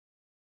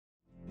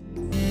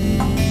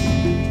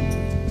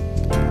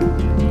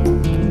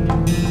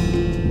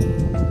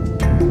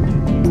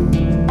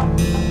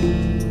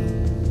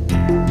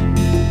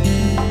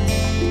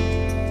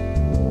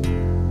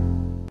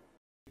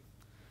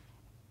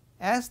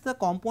as the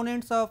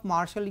components of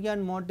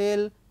Marshallian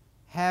model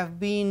have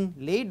been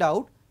laid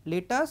out,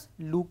 let us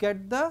look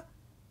at the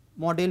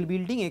model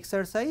building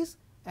exercise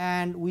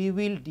and we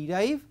will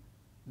derive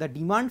the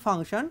demand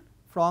function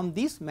from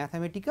this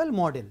mathematical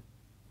model.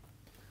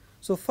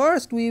 So,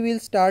 first we will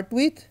start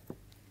with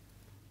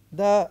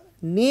the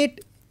net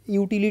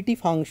utility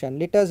function.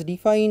 Let us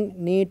define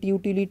net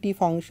utility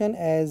function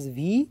as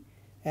V,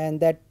 and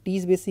that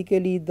is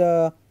basically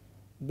the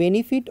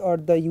benefit or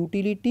the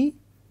utility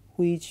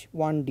which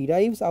one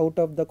derives out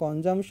of the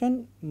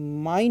consumption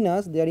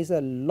minus there is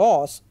a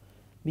loss,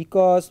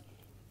 because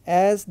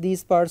as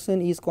this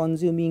person is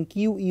consuming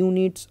Q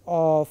units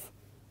of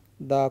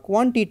the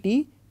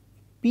quantity,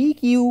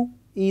 PQ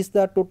is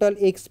the total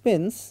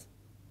expense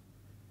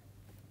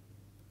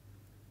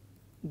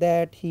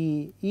that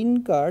he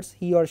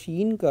or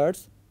she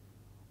incurs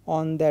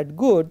on that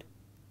good.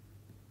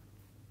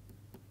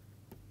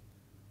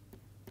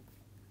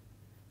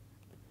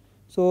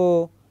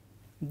 So,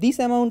 this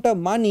amount of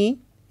money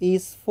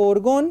is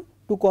foregone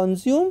to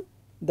consume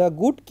the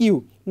good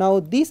Q. Now,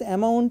 this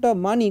amount of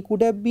money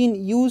could have been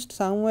used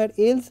somewhere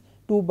else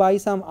to buy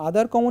some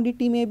other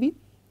commodity maybe.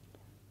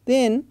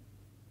 Then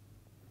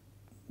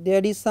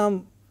there is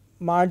some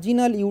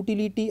marginal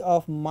utility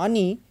of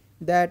money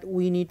that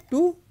we need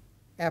to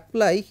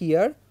apply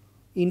here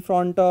in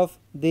front of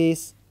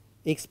this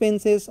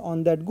expenses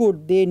on that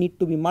good. They need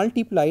to be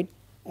multiplied,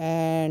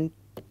 and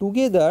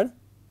together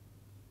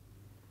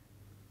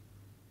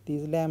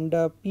this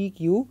lambda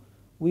PQ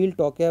we will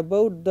talk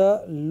about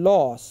the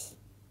loss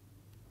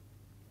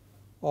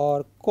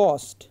or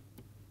cost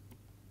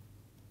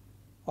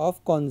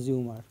of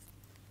consumer.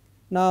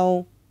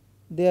 Now,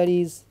 there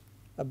is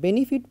a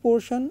benefit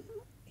portion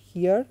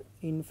here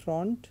in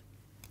front.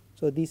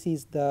 So, this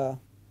is the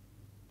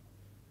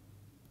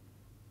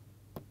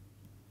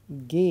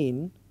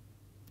gain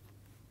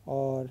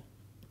or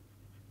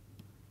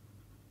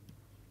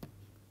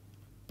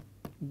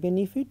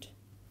benefit,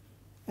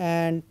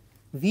 and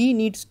V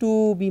needs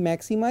to be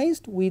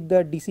maximized with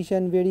the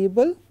decision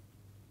variable.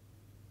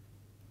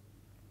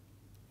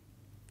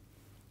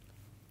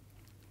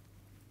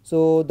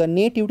 So, the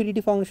net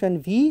utility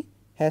function V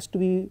has to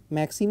be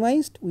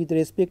maximized with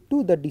respect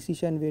to the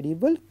decision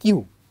variable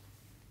Q.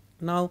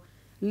 Now,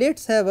 let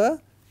us have a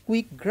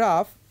quick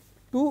graph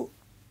to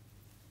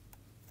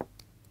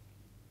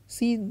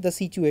see the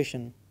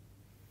situation.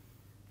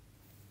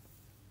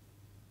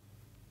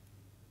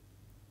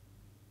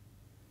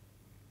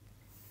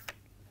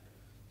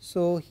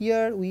 So,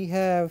 here we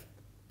have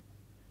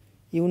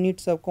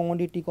units of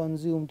commodity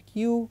consumed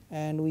Q,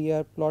 and we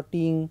are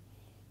plotting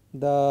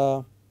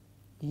the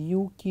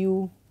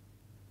UQ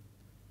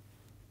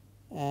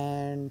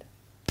and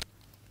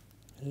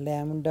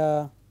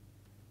lambda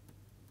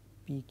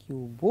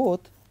PQ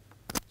both.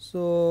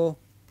 So,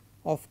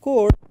 of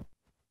course,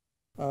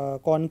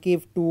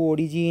 concave to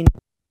origin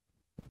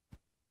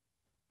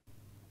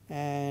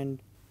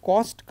and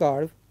cost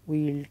curve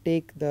will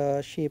take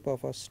the shape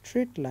of a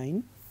straight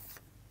line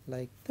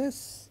like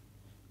this,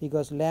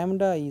 because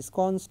lambda is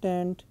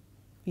constant,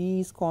 P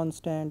is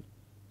constant.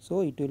 So,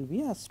 it will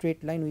be a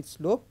straight line with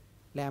slope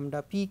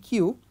lambda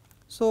PQ.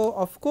 So,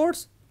 of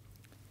course,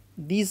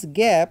 this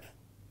gap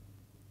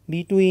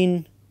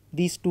between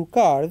these two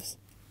curves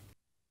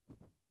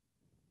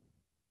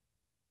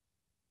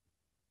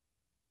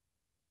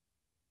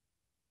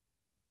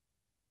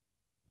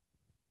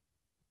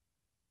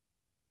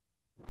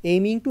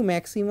aiming to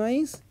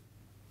maximize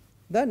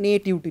the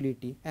net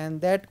utility,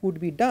 and that could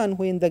be done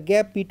when the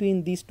gap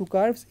between these two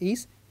curves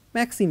is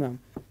maximum.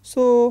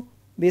 So,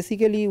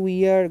 basically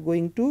we are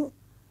going to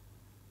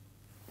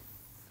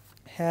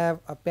have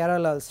a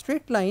parallel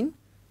straight line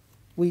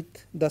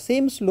with the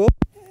same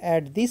slope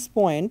at this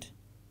point,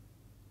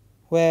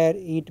 where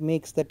it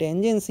makes the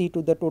tangency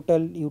to the total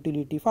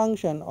utility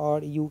function or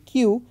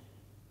UQ.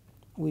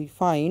 We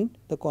find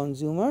the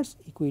consumer's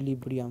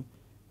equilibrium,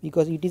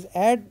 because it is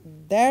at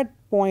that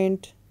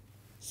point,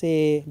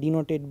 say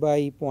denoted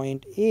by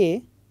point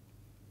A,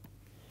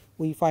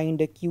 we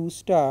find a Q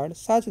star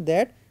such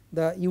that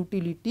the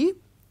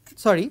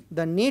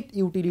net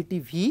utility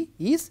V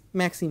is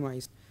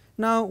maximized.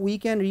 Now, we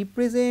can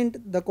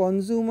represent the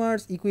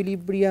consumer's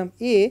equilibrium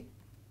A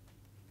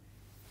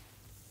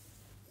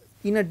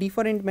in a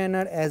different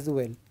manner as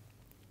well.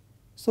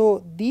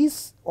 So,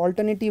 this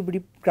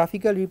alternative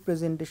graphical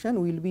representation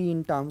will be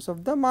in terms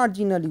of the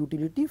marginal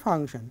utility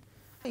function.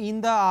 In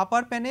the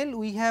upper panel,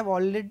 we have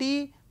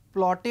already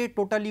plotted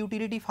total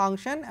utility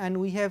function, and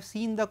we have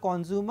seen the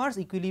consumer's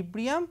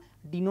equilibrium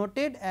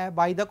denoted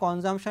by the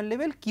consumption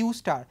level Q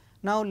star.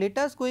 Now, let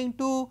us going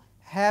to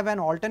have an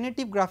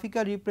alternative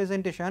graphical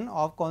representation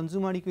of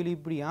consumer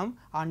equilibrium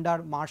under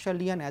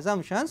Marshallian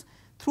assumptions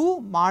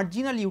through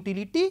marginal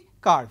utility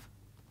curve.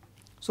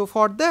 So,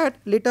 for that,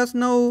 let us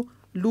now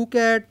look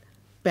at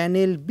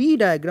panel B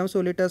diagram.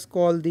 So, let us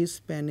call this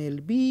panel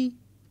B,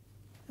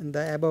 and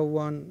the above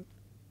one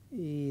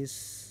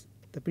is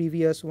the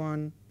previous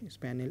one is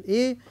panel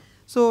A.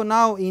 So,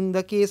 now in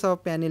the case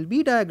of panel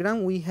B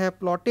diagram, we have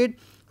plotted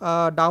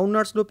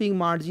downward sloping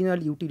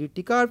marginal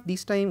utility curve.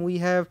 This time we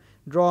have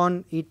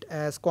drawn it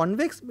as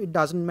convex, it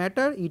does not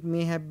matter, it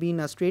may have been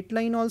a straight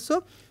line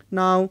also.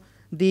 Now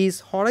this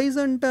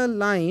horizontal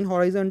line,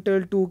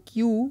 horizontal to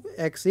q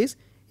axis,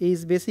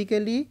 is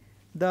basically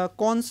the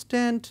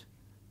constant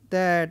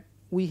that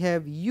we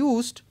have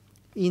used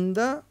in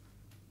the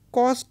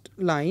cost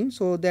line.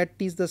 So that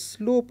is the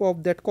slope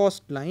of that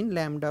cost line,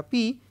 lambda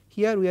p.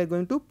 Here we are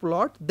going to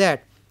plot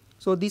that.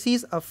 So this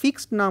is a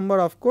fixed number,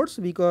 of course,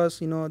 because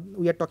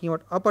we are talking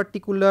about a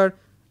particular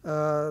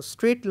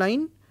straight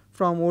line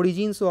from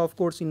origin. So of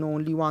course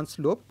only one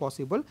slope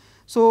possible.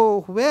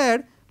 So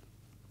where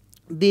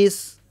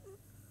this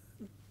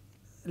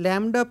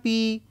lambda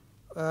p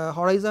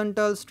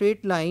horizontal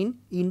straight line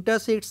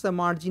intersects the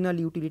marginal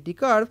utility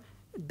curve,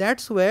 that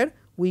is where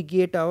we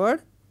get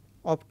our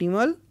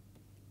optimal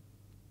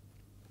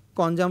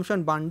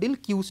consumption bundle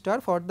Q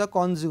star for the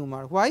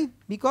consumer. Why?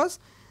 Because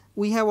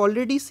we have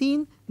already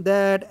seen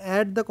that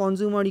at the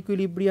consumer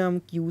equilibrium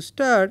Q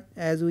star,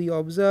 as we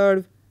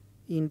observe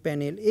in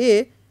panel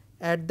A,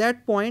 at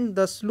that point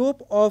the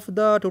slope of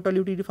the total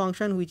utility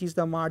function, which is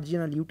the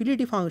marginal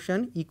utility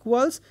function,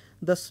 equals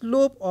the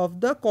slope of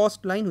the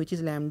cost line, which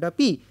is lambda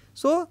p.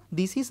 So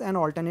this is an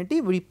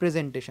alternative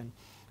representation.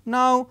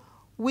 Now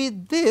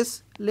with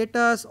this, let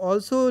us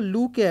also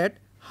look at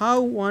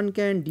how one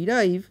can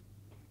derive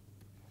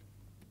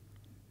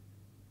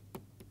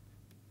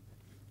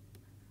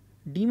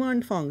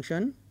demand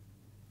function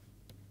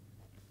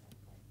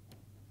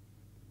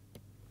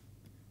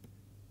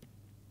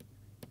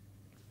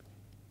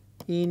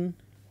in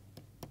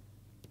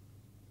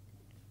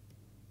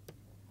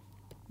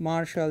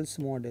Marshall's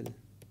model.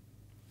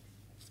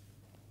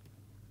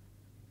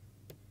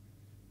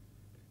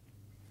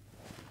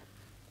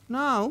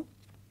 Now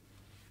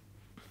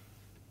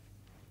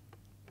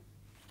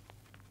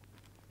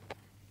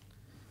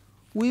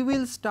we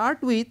will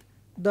start with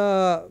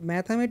the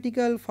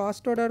mathematical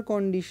first order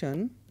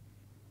condition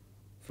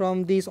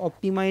from this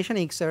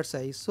optimization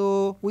exercise.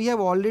 So we have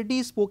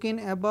already spoken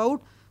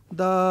about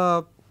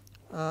the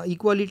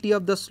equality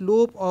of the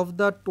slope of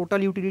the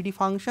total utility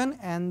function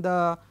and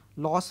the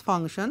loss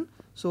function.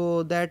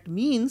 So that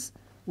means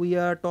we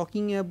are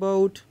talking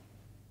about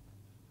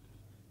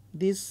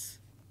this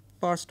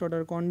first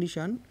order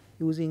condition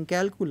using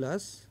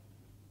calculus,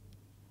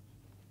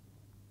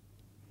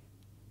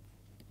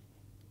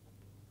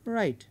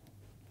 right.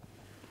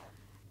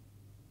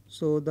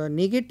 So the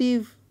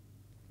negative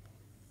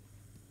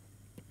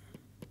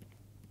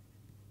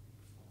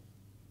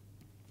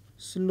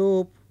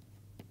slope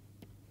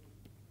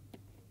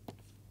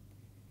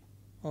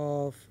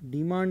of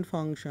demand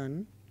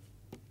function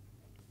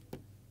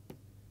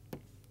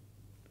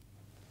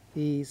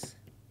is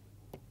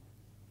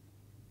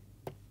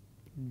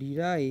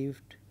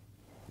derived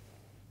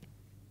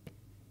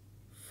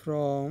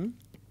from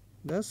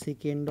the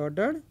second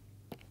order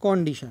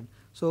condition.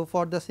 So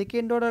for the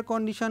second order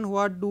condition,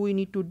 what do we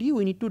need to do?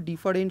 We need to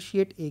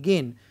differentiate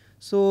again.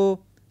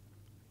 So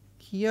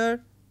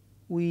here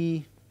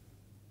we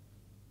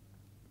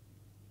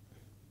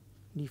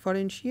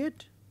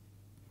differentiate,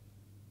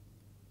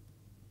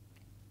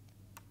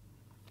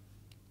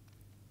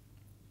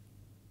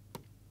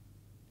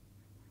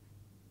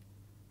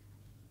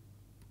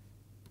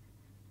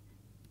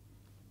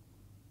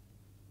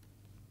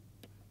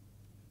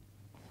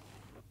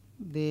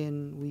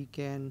 then we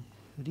can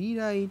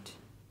rewrite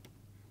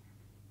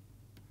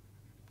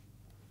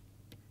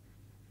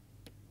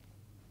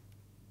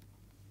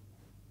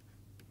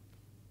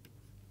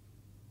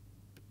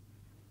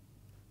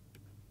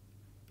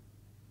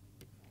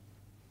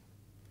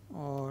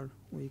or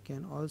we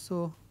can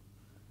also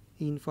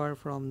infer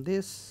from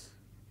this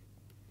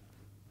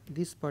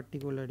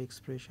particular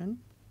expression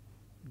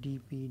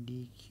dp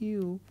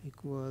dq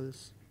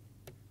equals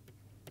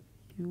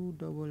u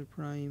double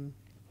prime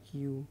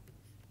q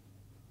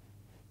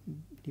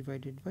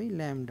divided by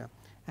lambda,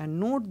 and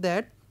note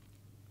that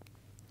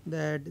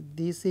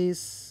this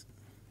is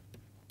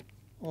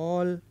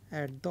all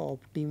at the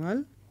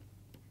optimal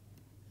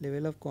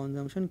level of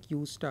consumption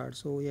Q star.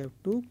 So we have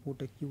to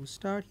put a Q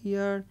star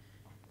here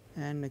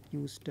and a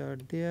Q star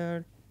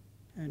there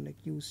and a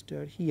Q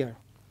star here.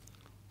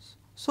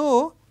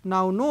 So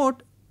now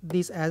note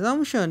this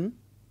assumption,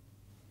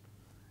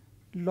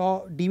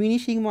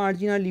 diminishing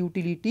marginal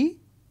utility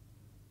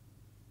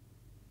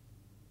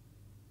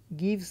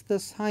gives the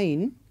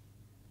sign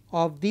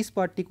of this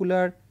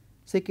particular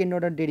second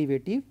order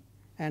derivative,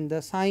 and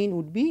the sign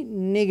would be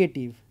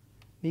negative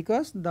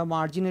because the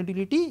marginal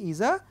utility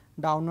is a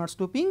downward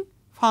sloping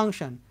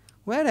function,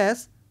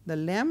 whereas the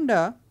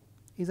lambda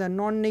is a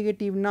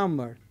non-negative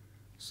number.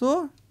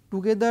 So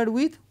together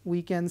with,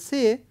 we can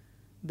say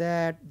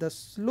that the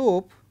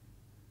slope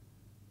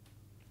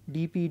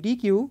dp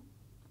dq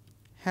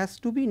has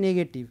to be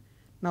negative.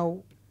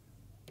 Now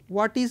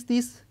what is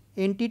this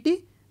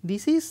entity?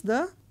 This is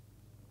the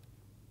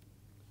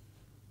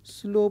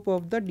slope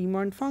of the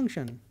demand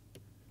function,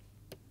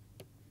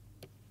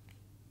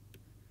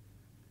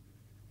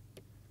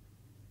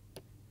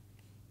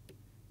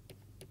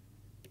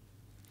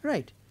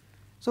 right.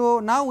 So,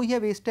 now we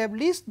have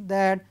established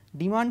that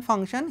demand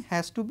function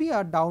has to be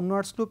a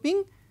downward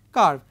sloping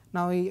curve.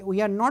 Now,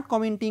 we are not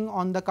commenting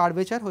on the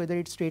curvature, whether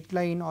it is straight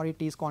line or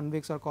it is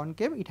convex or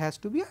concave, it has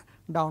to be a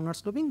downward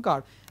sloping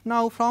curve.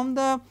 Now, from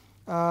the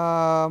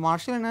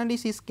Marshall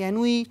analysis, can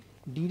we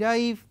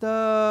derive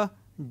the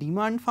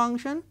demand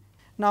function?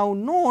 Now,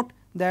 note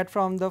that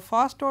from the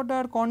first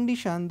order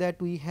condition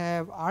that we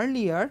have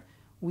earlier,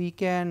 we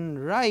can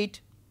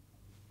write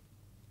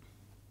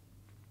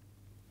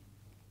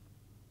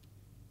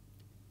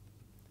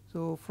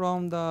so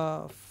from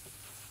the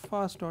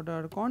first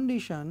order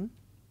condition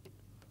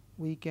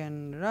we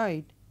can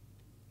write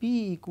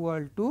P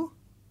equal to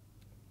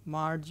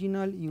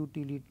marginal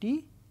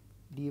utility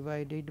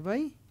divided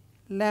by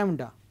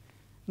lambda.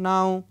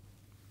 Now,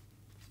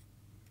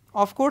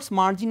 of course,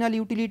 marginal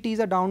utility is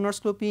a downward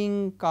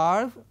sloping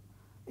curve,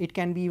 it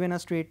can be even a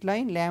straight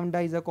line,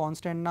 lambda is a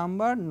constant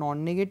number,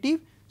 non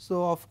negative.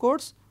 So, of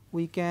course,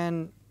 we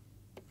can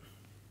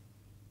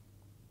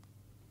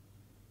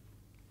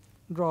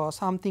draw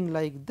something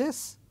like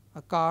this,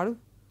 a curve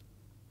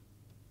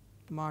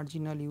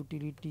marginal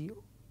utility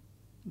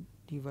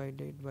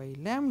divided by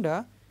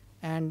lambda,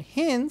 and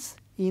hence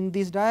in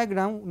this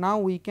diagram now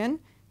we can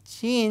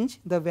change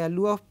the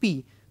value of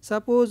P.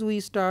 Suppose we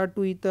start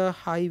with a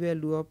high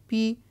value of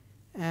P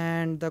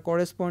and the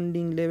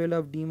corresponding level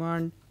of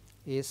demand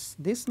is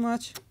this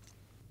much.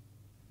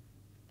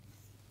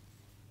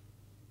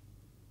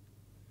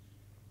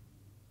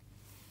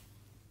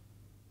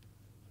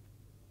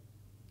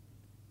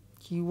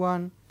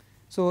 Q1.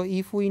 So,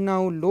 if we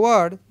now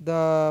lower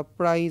the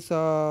price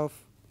of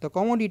the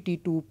commodity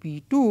to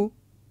P2,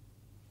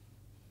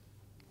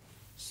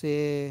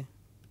 say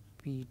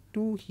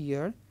P2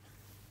 here,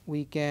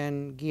 we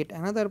can get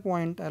another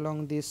point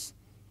along this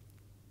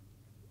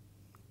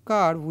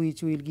curve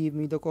which will give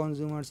me the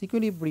consumer's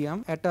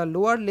equilibrium. At a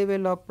lower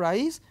level of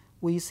price,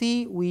 we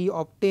see we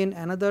obtain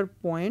another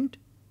point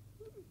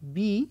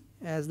B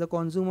as the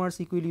consumer's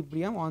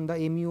equilibrium on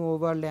the mu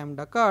over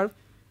lambda curve.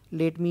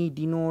 Let me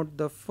denote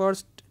the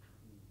first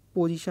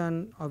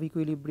position of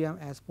equilibrium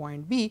as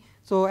point B.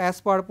 So,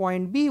 as per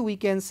point B, we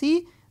can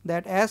see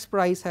that as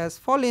price has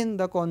fallen,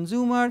 the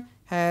consumer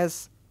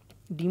has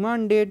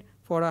demanded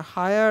for a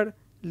higher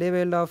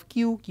level of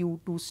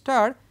Q2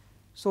 star,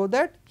 so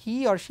that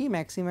he or she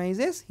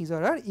maximizes his or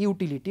her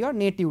utility or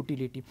net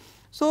utility.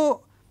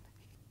 So,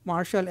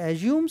 Marshall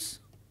assumes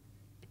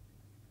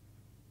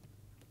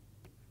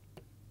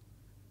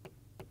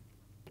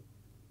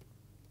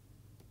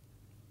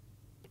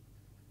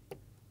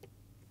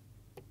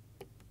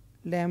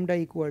lambda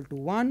equal to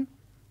 1.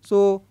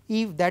 So,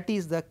 if that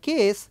is the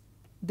case,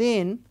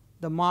 then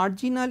the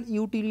marginal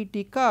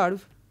utility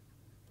curve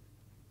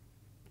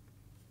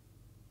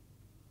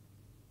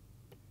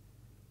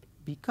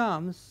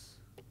becomes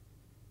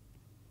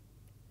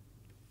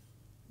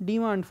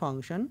demand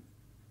function.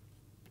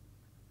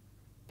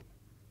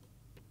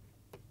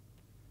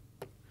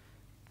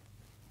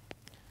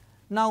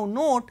 Now,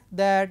 note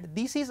that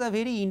this is a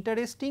very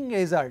interesting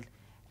result.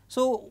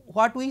 So,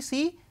 what we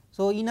see?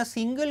 So, in a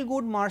single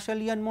good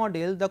Marshallian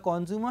model, the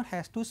consumer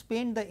has to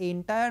spend the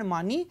entire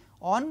money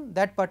on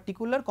that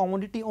particular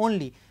commodity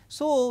only.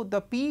 So, the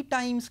P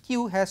times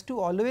Q has to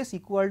always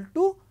equal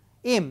to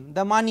M,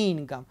 the money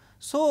income.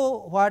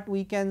 So, what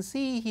we can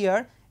see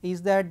here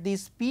is that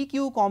these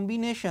PQ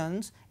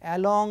combinations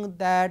along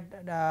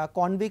that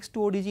convex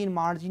to origin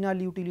marginal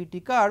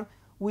utility curve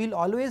will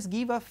always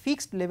give a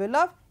fixed level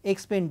of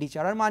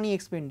expenditure or money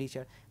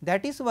expenditure.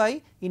 That is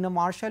why in a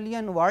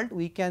Marshallian world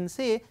we can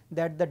say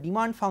that the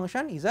demand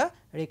function is a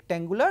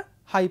rectangular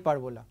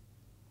hyperbola.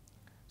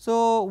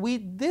 So,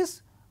 with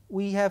this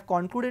we have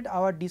concluded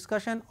our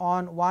discussion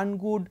on one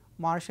good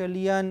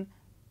Marshallian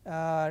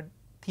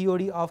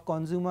theory of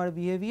consumer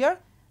behavior.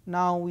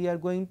 Now, we are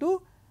going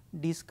to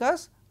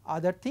discuss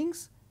other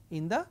things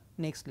in the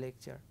next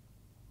lecture.